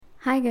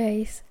Hi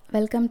guys,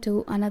 welcome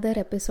to another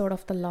episode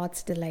of the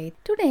Lord's Delight.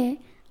 Today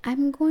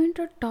I'm going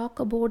to talk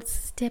about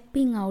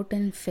stepping out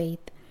in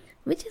faith,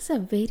 which is a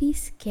very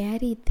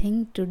scary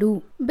thing to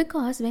do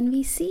because when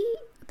we see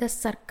the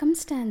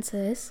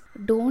circumstances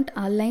don't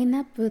align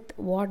up with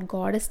what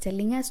God is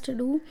telling us to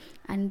do,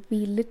 and we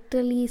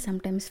literally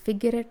sometimes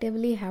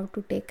figuratively have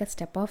to take a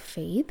step of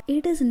faith.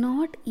 It is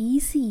not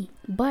easy,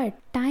 but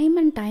time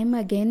and time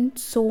again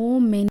so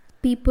many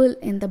people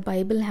in the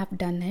Bible have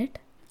done it.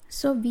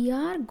 So we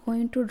are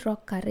going to draw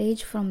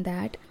courage from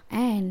that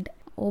and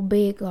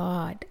obey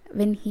God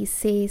when He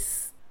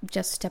says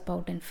just step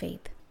out in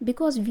faith.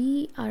 Because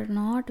we are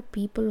not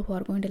people who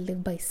are going to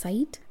live by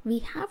sight. We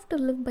have to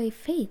live by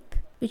faith,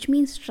 which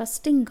means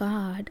trusting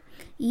God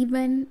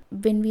even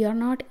when we are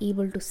not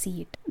able to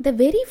see it. The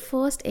very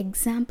first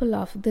example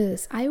of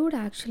this, I would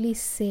actually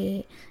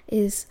say,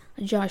 is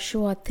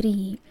Joshua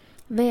 3,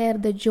 where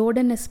the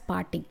Jordan is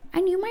parting.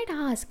 And you might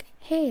ask,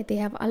 hey, they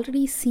have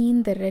already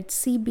seen the Red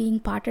Sea being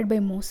parted by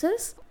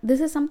Moses.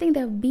 This is something they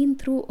have been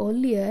through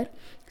earlier.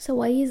 So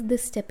why is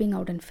this stepping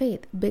out in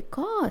faith?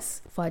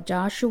 Because for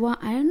Joshua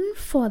and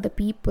for the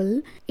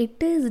people,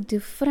 it is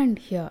different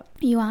here.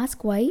 You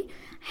ask why?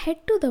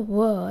 Head to the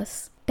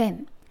verse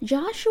 10.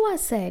 Joshua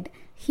said,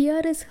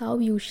 "Here is how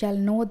you shall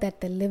know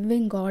that the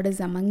living God is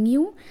among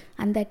you,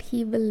 and that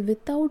He will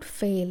without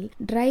fail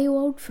drive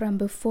out from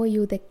before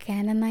you the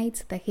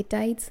Canaanites, the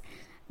Hittites,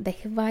 the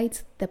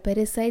Hivites, the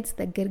Perizzites,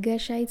 the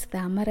Girgashites, the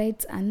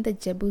Amorites, and the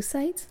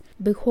Jebusites.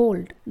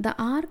 Behold, the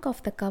ark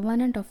of the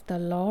covenant of the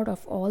Lord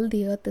of all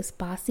the earth is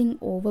passing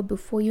over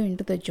before you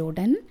into the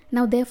Jordan.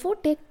 Now therefore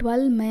take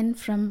 12 men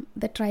from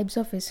the tribes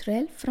of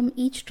Israel, from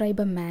each tribe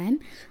a man,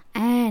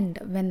 and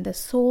when the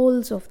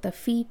soles of the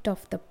feet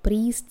of the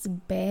priests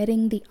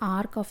bearing the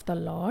ark of the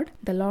Lord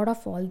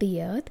of all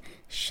the earth,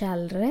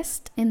 shall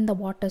rest in the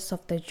waters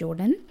of the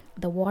Jordan,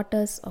 the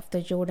waters of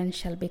the Jordan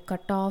shall be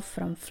cut off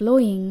from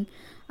flowing,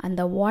 and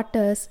the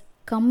waters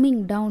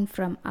coming down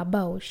from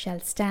above shall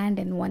stand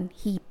in one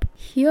heap."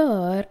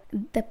 Here,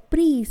 the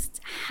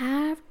priests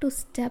have to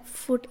step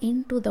foot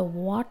into the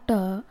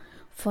water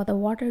for the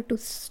water to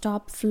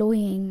stop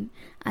flowing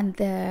and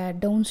the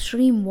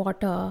downstream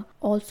water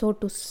also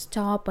to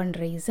stop and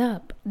raise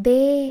up.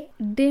 They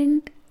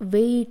didn't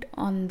wait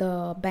on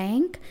the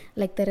bank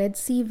like the Red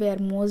Sea, where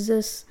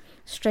Moses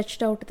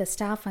stretched out the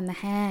staff and the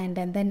hand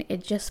and then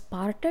it just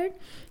parted.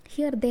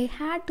 Here they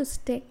had to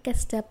take a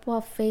step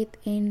of faith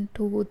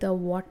into the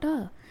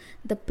water.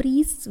 The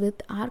priests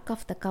with Ark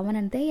of the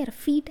Covenant, their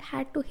feet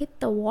had to hit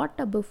the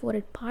water before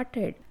it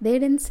parted. They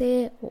didn't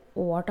say,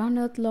 "What on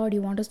earth, Lord,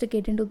 you want us to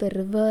get into the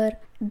river?"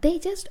 They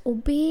just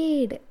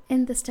obeyed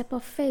in the step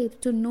of faith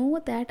to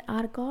know that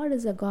our God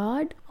is a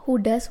God who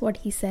does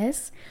what He says,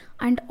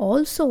 and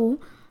also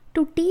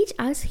to teach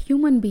us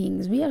human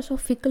beings. We are so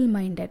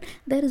fickle-minded.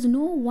 There is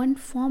no one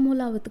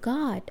formula with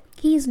God.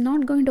 He is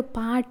not going to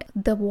part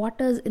the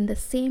waters in the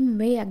same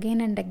way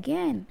again and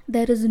again.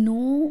 There is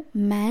no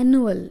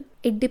manual.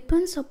 It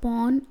depends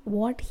upon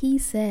what He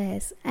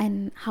says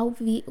and how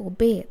we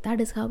obey. That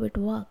is how it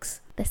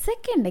works. The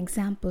second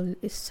example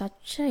is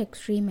such an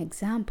extreme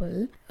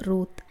example,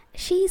 Ruth.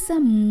 She is a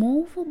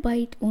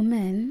Moabite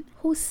woman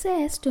who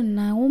says to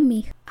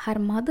Naomi, her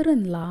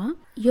mother-in-law,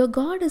 "Your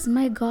God is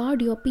my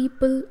God, your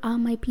people are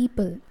my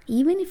people."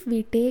 Even if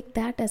we take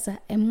that as an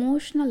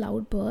emotional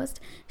outburst,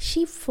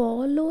 she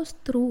follows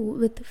through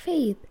with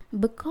faith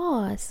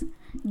because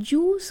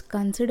Jews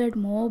considered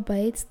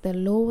Moabites the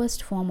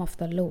lowest form of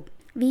the low.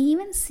 We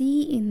even see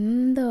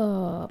in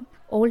the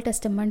Old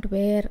Testament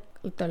where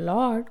the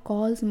Lord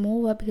calls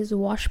Moab His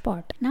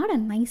washpot. Not a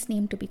nice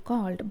name to be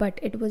called, but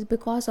it was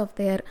because of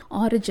their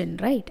origin,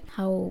 right?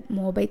 How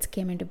Moabites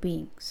came into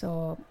being.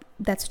 So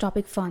that's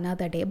topic for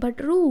another day.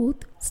 But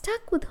Ruth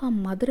stuck with her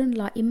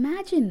mother-in-law.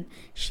 Imagine,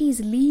 she's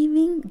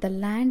leaving the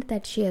land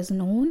that she has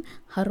known,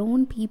 her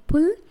own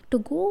people, to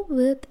go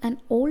with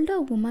an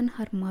older woman,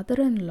 her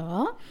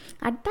mother-in-law.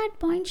 At that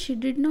point, she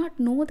did not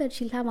know that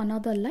she'll have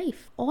another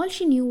life. All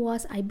she knew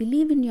was, "I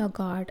believe in your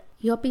God.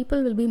 Your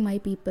people will be my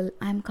people.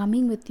 I'm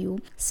coming with you."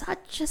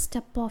 Such a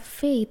step of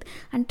faith.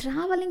 And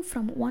traveling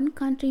from one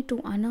country to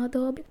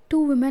another,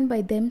 two women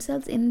by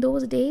themselves in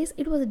those days,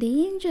 it was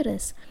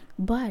dangerous.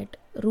 But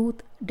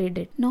Ruth did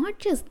it. Not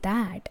just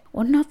that,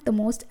 one of the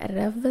most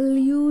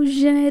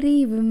revolutionary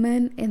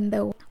women in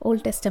the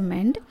Old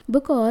Testament,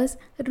 because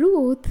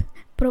Ruth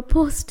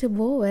proposed to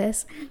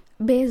Boaz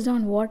based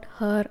on what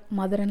her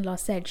mother-in-law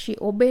said. She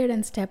obeyed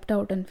and stepped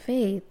out in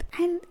faith.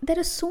 And there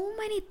are so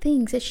many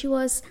things that she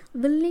was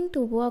willing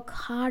to work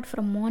hard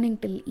from morning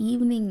till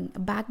evening,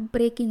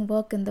 back-breaking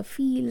work in the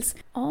fields,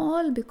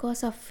 all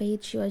because of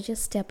faith. She was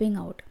just stepping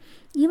out.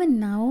 Even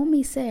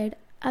Naomi said,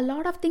 a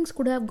lot of things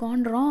could have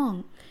gone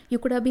wrong. You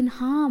could have been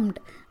harmed.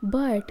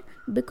 But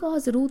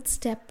because Ruth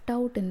stepped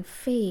out in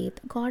faith,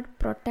 God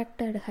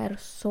protected her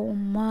so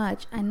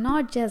much. And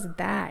not just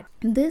that,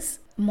 this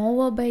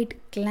Moabite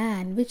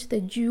clan, which the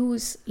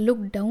Jews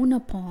looked down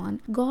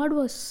upon, God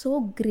was so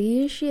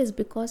gracious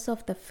because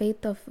of the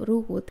faith of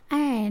Ruth.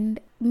 And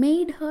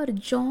made her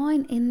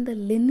join in the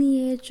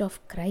lineage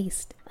of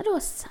Christ. That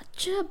was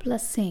such a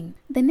blessing.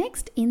 The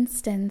next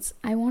instance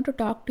I want to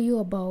talk to you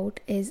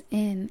about is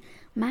in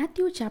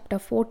Matthew chapter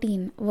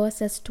 14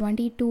 verses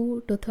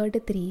 22 to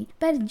 33,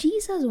 where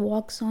Jesus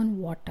walks on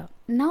water.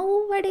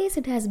 Nowadays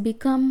it has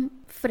become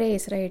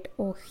phrase, right?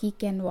 Oh, he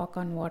can walk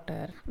on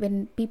water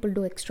when people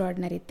do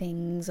extraordinary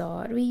things,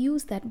 or we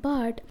use that,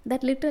 but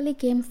that literally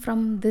came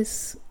from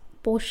this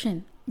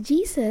portion.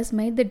 Jesus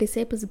made the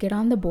disciples get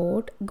on the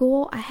boat,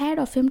 go ahead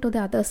of him to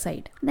the other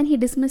side. Then he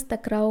dismissed the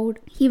crowd.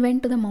 He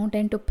went to the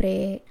mountain to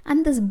pray.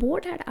 And this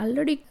boat had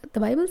already, the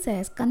Bible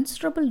says,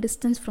 considerable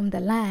distance from the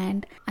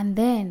land. And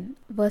then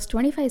verse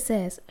 25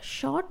 says,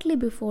 shortly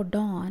before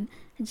dawn,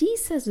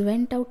 Jesus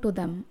went out to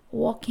them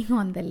walking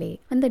on the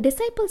lake. When the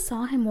disciples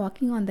saw him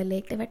walking on the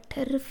lake, they were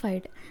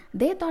terrified.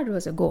 They thought it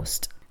was a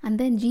ghost. And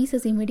then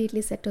Jesus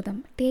immediately said to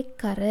them, take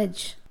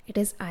courage. It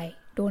is I.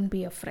 Don't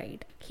be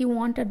afraid. He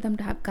wanted them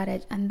to have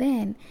courage. And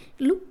then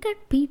look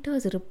at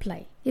Peter's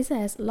reply. He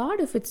says,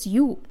 Lord, if it's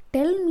you,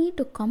 tell me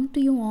to come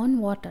to you on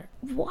water.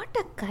 What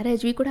a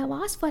courage. We could have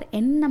asked for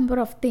n number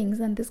of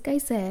things. And this guy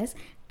says,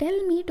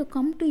 tell me to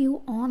come to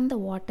you on the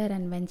water.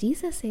 And when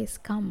Jesus says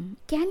come,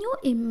 can you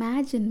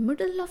imagine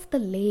middle of the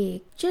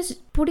lake,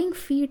 just putting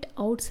feet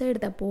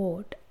outside the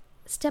boat,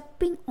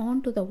 stepping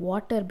onto the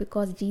water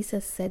because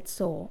Jesus said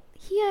so?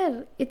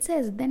 Here it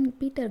says, then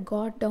Peter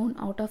got down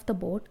out of the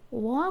boat,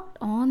 walked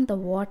on the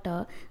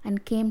water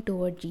and came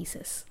toward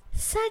Jesus.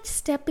 Such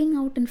stepping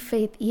out in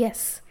faith,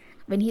 yes.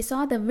 When he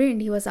saw the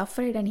wind, he was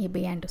afraid and he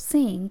began to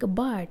sink,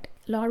 but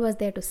Lord was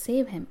there to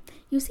save him.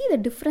 You see the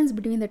difference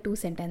between the two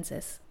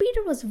sentences.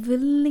 Peter was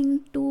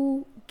willing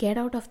to get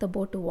out of the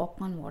boat to walk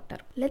on water.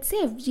 Let's say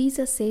if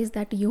Jesus says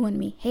that to you and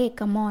me, hey,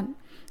 come on,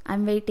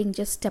 I'm waiting,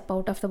 just step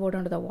out of the boat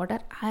onto the water,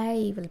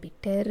 I will be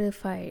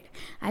terrified.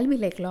 I'll be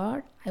like,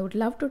 Lord, I would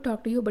love to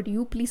talk to you, but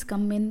you please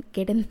come in,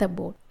 get in the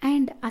boat.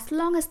 And as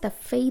long as the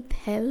faith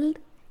held,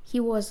 he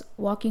was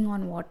walking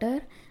on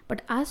water.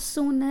 But as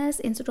soon as,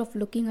 instead of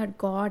looking at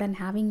God and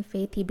having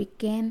faith, he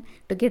began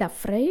to get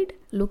afraid,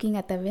 looking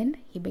at the wind,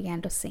 he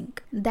began to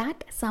sink.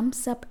 That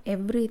sums up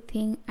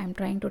everything I'm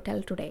trying to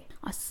tell today.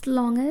 As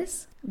long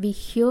as we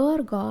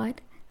hear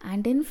God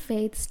and in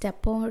faith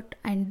step out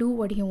and do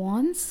what he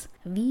wants,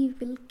 we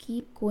will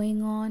keep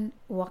going on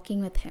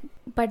walking with him.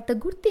 But the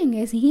good thing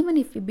is, even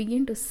if we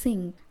begin to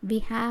sink, we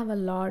have a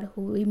Lord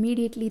who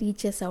immediately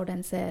reaches out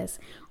and says,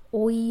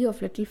 O ye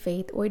of little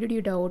faith, why did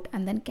you doubt?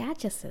 And then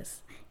catches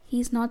us.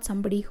 He's not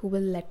somebody who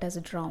will let us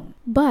drown.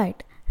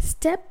 But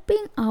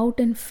stepping out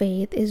in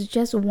faith is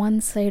just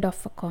one side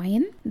of a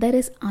coin. There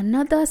is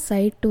another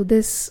side to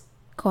this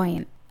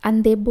coin,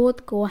 and they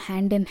both go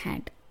hand in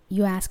hand.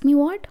 You ask me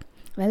what?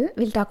 Well,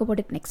 we'll talk about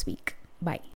it next week. Bye.